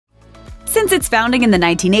Since its founding in the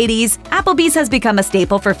 1980s, Applebee's has become a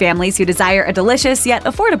staple for families who desire a delicious yet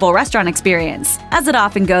affordable restaurant experience. As it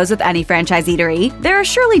often goes with any franchise eatery, there are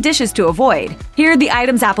surely dishes to avoid. Here are the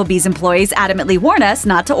items Applebee's employees adamantly warn us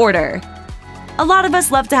not to order. A lot of us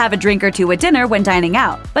love to have a drink or two at dinner when dining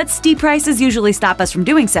out, but steep prices usually stop us from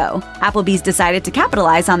doing so. Applebee's decided to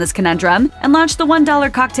capitalize on this conundrum and launched the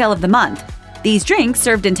 $1 cocktail of the month. These drinks,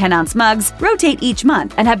 served in 10-ounce mugs, rotate each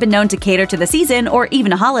month and have been known to cater to the season or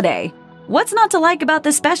even a holiday. What's not to like about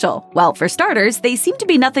this special? Well, for starters, they seem to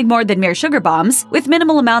be nothing more than mere sugar bombs with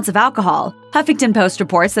minimal amounts of alcohol. Huffington Post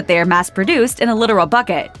reports that they are mass-produced in a literal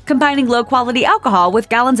bucket, combining low-quality alcohol with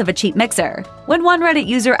gallons of a cheap mixer. When one Reddit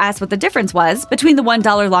user asked what the difference was between the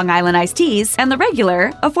 $1 Long Island iced teas and the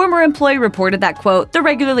regular, a former employee reported that, quote, "the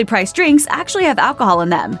regularly priced drinks actually have alcohol in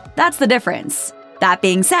them. That's the difference." That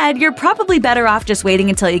being said, you're probably better off just waiting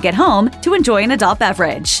until you get home to enjoy an adult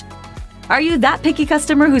beverage. Are you that picky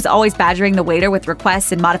customer who's always badgering the waiter with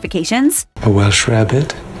requests and modifications? A Welsh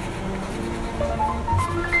rabbit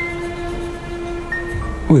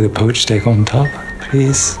with a poached egg on top,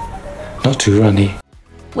 please. Not too runny.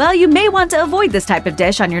 Well, you may want to avoid this type of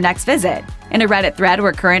dish on your next visit. In a Reddit thread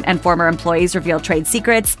where current and former employees reveal trade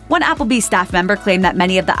secrets, one Applebee's staff member claimed that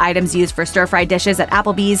many of the items used for stir-fry dishes at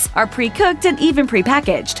Applebee's are pre-cooked and even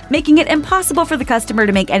pre-packaged, making it impossible for the customer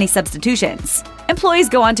to make any substitutions. Employees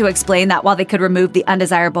go on to explain that while they could remove the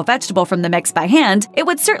undesirable vegetable from the mix by hand, it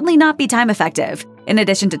would certainly not be time-effective. In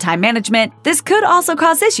addition to time management, this could also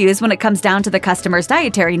cause issues when it comes down to the customer's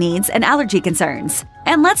dietary needs and allergy concerns.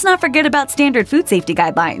 And let's not forget about standard food safety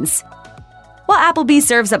guidelines. While Applebee's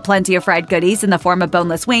serves up plenty of fried goodies in the form of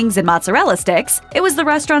boneless wings and mozzarella sticks, it was the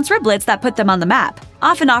restaurant's Riblets that put them on the map.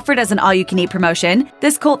 Often offered as an all-you-can-eat promotion,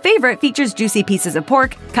 this cult favorite features juicy pieces of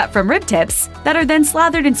pork cut from rib tips that are then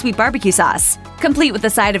slathered in sweet barbecue sauce. Complete with a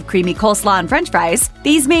side of creamy coleslaw and french fries,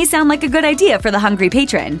 these may sound like a good idea for the hungry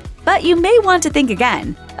patron. But you may want to think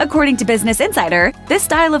again. According to Business Insider, this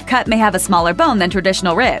style of cut may have a smaller bone than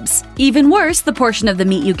traditional ribs. Even worse, the portion of the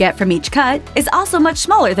meat you get from each cut is also much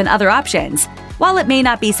smaller than other options. While it may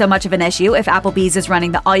not be so much of an issue if Applebee's is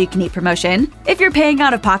running the all-you-can-eat promotion, if you're paying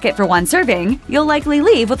out of pocket for one serving, you'll likely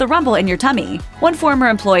leave with a rumble in your tummy. One former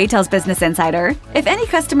employee tells Business Insider, "If any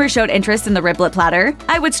customer showed interest in the riblet platter,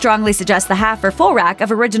 I would strongly suggest the half or full rack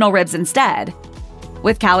of original ribs instead."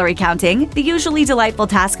 With calorie counting, the usually delightful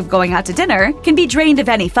task of going out to dinner can be drained of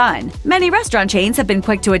any fun. Many restaurant chains have been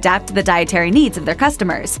quick to adapt to the dietary needs of their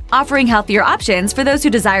customers, offering healthier options for those who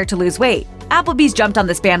desire to lose weight. Applebee's jumped on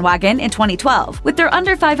this bandwagon in 2012 with their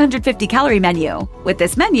under 550-calorie menu. With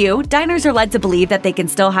this menu, diners are led to believe that they can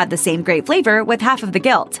still have the same great flavor with half of the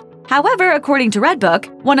guilt. However, according to Redbook,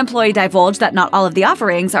 one employee divulged that not all of the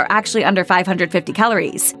offerings are actually under 550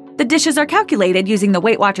 calories. The dishes are calculated using the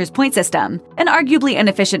Weight Watchers point system, an arguably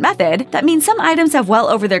inefficient method that means some items have well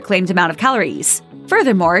over their claimed amount of calories.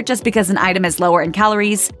 Furthermore, just because an item is lower in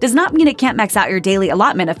calories does not mean it can't max out your daily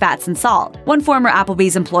allotment of fats and salt. One former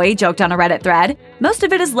Applebee's employee joked on a Reddit thread, "Most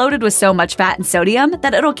of it is loaded with so much fat and sodium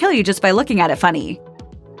that it'll kill you just by looking at it funny."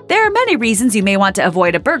 There are many reasons you may want to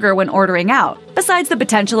avoid a burger when ordering out. Besides the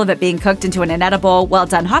potential of it being cooked into an inedible,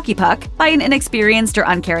 well-done hockey puck by an inexperienced or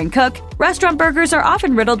uncaring cook, restaurant burgers are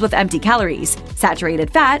often riddled with empty calories,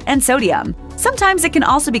 saturated fat, and sodium. Sometimes it can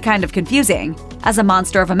also be kind of confusing. As a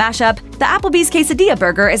monster of a mashup, the Applebee's Quesadilla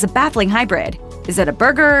Burger is a baffling hybrid. Is it a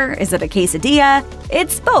burger? Is it a quesadilla?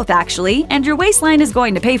 It's both, actually, and your waistline is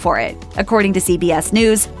going to pay for it. According to CBS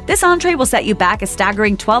News, this entree will set you back a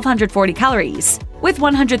staggering 1,240 calories, with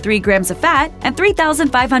 103 grams of fat and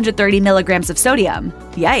 3,530 milligrams of sodium.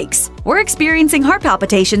 Yikes! We're experiencing heart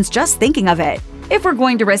palpitations just thinking of it. If we're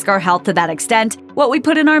going to risk our health to that extent, what we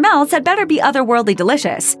put in our mouths had better be otherworldly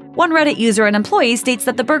delicious. One Reddit user and employee states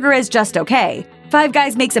that the burger is just okay. Five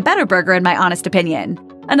Guys makes a better burger in my honest opinion.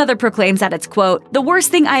 Another proclaims that it's, quote, "the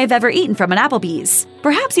worst thing I have ever eaten from an Applebee's."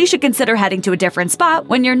 Perhaps you should consider heading to a different spot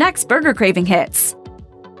when your next burger craving hits.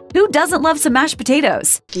 Who doesn't love some mashed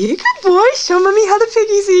potatoes? You good boy, show mommy how the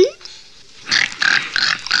piggies eat.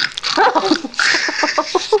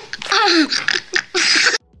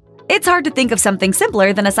 It's hard to think of something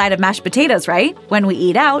simpler than a side of mashed potatoes, right? When we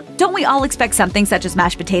eat out, don't we all expect something such as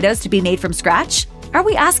mashed potatoes to be made from scratch? Are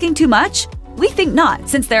we asking too much? We think not,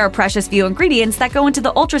 since there are precious few ingredients that go into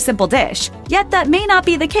the ultra-simple dish. Yet that may not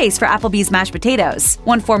be the case for Applebee's mashed potatoes.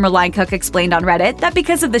 One former line cook explained on Reddit that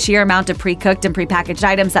because of the sheer amount of pre-cooked and pre-packaged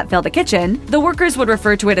items that fill the kitchen, the workers would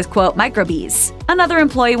refer to it as, quote, microbees. Another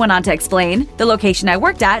employee went on to explain, "The location I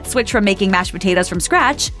worked at switched from making mashed potatoes from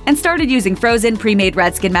scratch and started using frozen, pre-made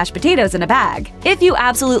Redskin mashed potatoes in a bag. If you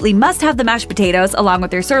absolutely must have the mashed potatoes along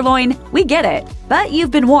with your sirloin, we get it. But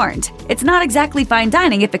you've been warned. It's not exactly fine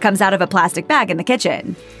dining if it comes out of a plastic bag in the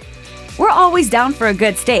kitchen." We're always down for a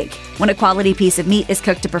good steak. When a quality piece of meat is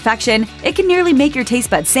cooked to perfection, it can nearly make your taste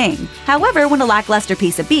buds sing. However, when a lackluster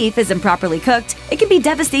piece of beef is improperly cooked, it can be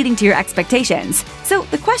devastating to your expectations. So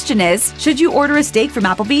the question is, should you order a steak from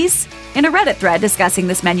Applebee's? In a Reddit thread discussing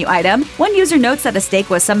this menu item, one user notes that a steak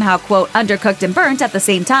was somehow, quote, undercooked and burnt at the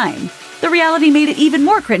same time. The reality made it even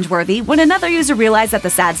more cringeworthy when another user realized that the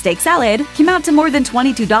sad steak salad came out to more than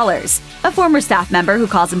 $22. A former staff member who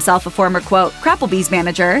calls himself a former, quote, Applebees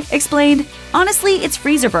manager, explained, "Honestly, it's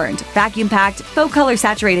freezer-burned, vacuum-packed,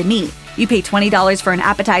 faux-color-saturated meat. You pay $20 for an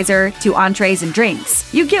appetizer, 2 entrees, and drinks.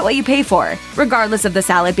 You get what you pay for. Regardless of the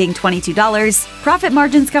salad being $22, profit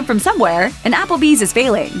margins come from somewhere, and Applebee's is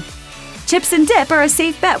failing." Chips and dip are a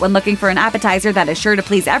safe bet when looking for an appetizer that is sure to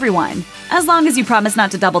please everyone, as long as you promise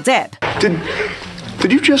not to double dip.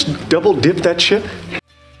 Did you just double dip that chip?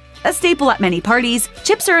 A staple at many parties,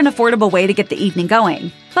 chips are an affordable way to get the evening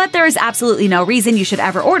going. But there is absolutely no reason you should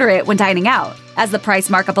ever order it when dining out, as the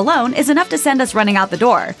price markup alone is enough to send us running out the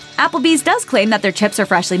door. Applebee's does claim that their chips are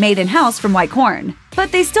freshly made in-house from white corn,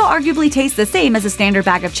 but they still arguably taste the same as a standard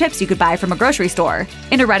bag of chips you could buy from a grocery store.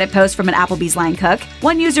 In a Reddit post from an Applebee's line cook,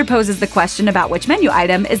 one user poses the question about which menu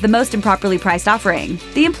item is the most improperly priced offering.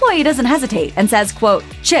 The employee doesn't hesitate and says, quote,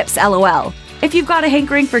 "Chips, LOL. If you've got a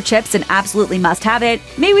hankering for chips and absolutely must have it,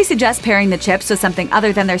 may we suggest pairing the chips with something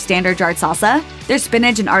other than their standard jarred salsa? Their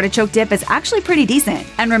spinach and artichoke dip is actually pretty decent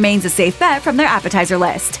and remains a safe bet from their appetizer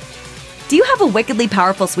list." Do you have a wickedly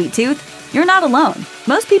powerful sweet tooth? You're not alone.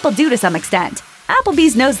 Most people do to some extent.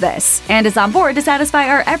 Applebee's knows this and is on board to satisfy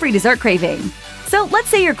our every dessert craving. So let's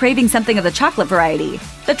say you're craving something of the chocolate variety.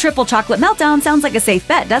 The triple chocolate meltdown sounds like a safe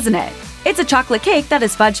bet, doesn't it? It's a chocolate cake that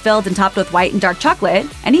is fudge-filled and topped with white and dark chocolate,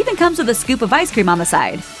 and even comes with a scoop of ice cream on the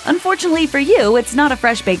side. Unfortunately for you, it's not a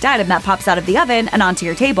fresh-baked item that pops out of the oven and onto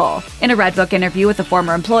your table. In a Redbook interview with a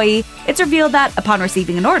former employee, it's revealed that, upon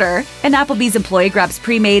receiving an order, an Applebee's employee grabs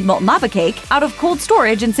pre-made molten lava cake out of cold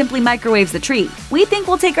storage and simply microwaves the treat. "We think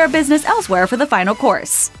we'll take our business elsewhere for the final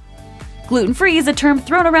course." Gluten-free is a term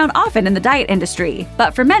thrown around often in the diet industry,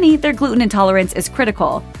 but for many, their gluten intolerance is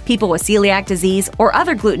critical. People with celiac disease or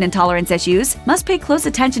other gluten intolerance issues must pay close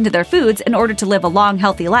attention to their foods in order to live a long,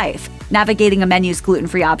 healthy life. Navigating a menu's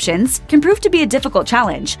gluten-free options can prove to be a difficult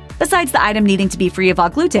challenge. Besides the item needing to be free of all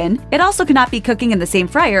gluten, it also cannot be cooking in the same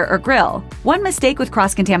fryer or grill. One mistake with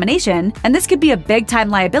cross-contamination, and this could be a big-time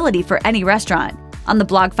liability for any restaurant. On the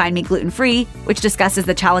blog Find Me Gluten-Free, which discusses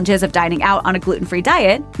the challenges of dining out on a gluten-free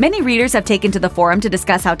diet, many readers have taken to the forum to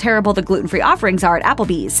discuss how terrible the gluten-free offerings are at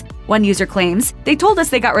Applebee's. One user claims, "They told us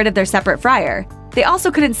they got rid of their separate fryer. They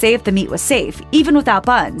also couldn't say if the meat was safe, even without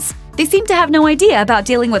buns. They seem to have no idea about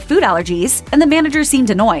dealing with food allergies, and the manager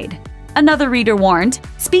seemed annoyed." Another reader warned,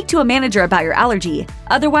 "Speak to a manager about your allergy.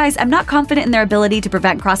 Otherwise, I'm not confident in their ability to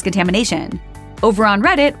prevent cross-contamination." Over on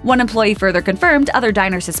Reddit, one employee further confirmed other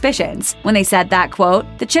diner suspicions when they said that, quote,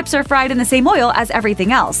 "The chips are fried in the same oil as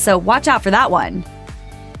everything else, so watch out for that one."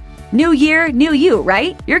 New year, new you,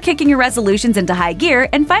 right? You're kicking your resolutions into high gear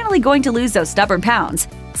and finally going to lose those stubborn pounds.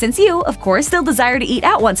 Since you, of course, still desire to eat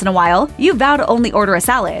out once in a while, you vow to only order a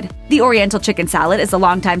salad. The Oriental chicken salad is a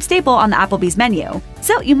longtime staple on the Applebee's menu,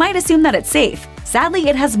 so you might assume that it's safe. Sadly,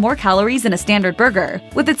 it has more calories than a standard burger,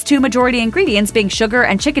 with its 2 majority ingredients being sugar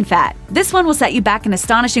and chicken fat. This one will set you back an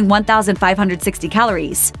astonishing 1,560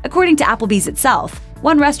 calories, according to Applebee's itself.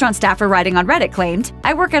 One restaurant staffer writing on Reddit claimed,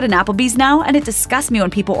 "I work at an Applebee's now, and it disgusts me when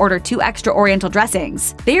people order 2 extra Oriental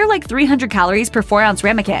dressings. They are like 300 calories per 4-ounce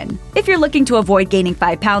ramekin. If you're looking to avoid gaining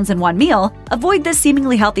 5 pounds in one meal, avoid this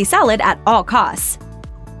seemingly healthy salad at all costs."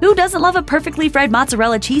 Who doesn't love a perfectly fried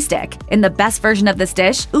mozzarella cheese stick? In the best version of this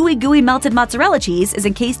dish, ooey-gooey melted mozzarella cheese is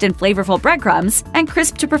encased in flavorful breadcrumbs and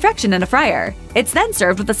crisped to perfection in a fryer. It's then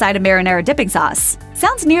served with a side of marinara dipping sauce.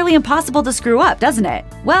 Sounds nearly impossible to screw up, doesn't it?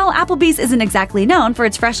 Well, Applebee's isn't exactly known for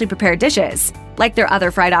its freshly prepared dishes. Like their other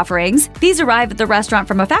fried offerings, these arrive at the restaurant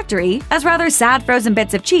from a factory as rather sad frozen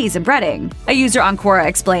bits of cheese and breading. A user on Quora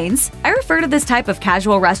explains, "I refer to this type of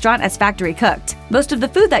casual restaurant as factory cooked. Most of the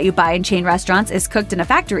food that you buy in chain restaurants is cooked in a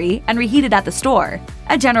factory and reheated at the store."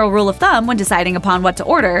 A general rule of thumb when deciding upon what to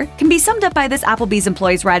order can be summed up by this Applebee's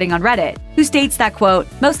employee's writing on Reddit, who states that, quote,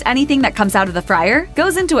 "Most anything that comes out of the fryer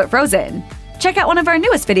goes into it frozen." Check out one of our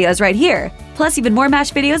newest videos right here. Plus, even more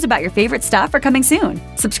MASH videos about your favorite stuff are coming soon.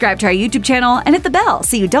 Subscribe to our YouTube channel and hit the bell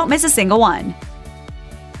so you don't miss a single one.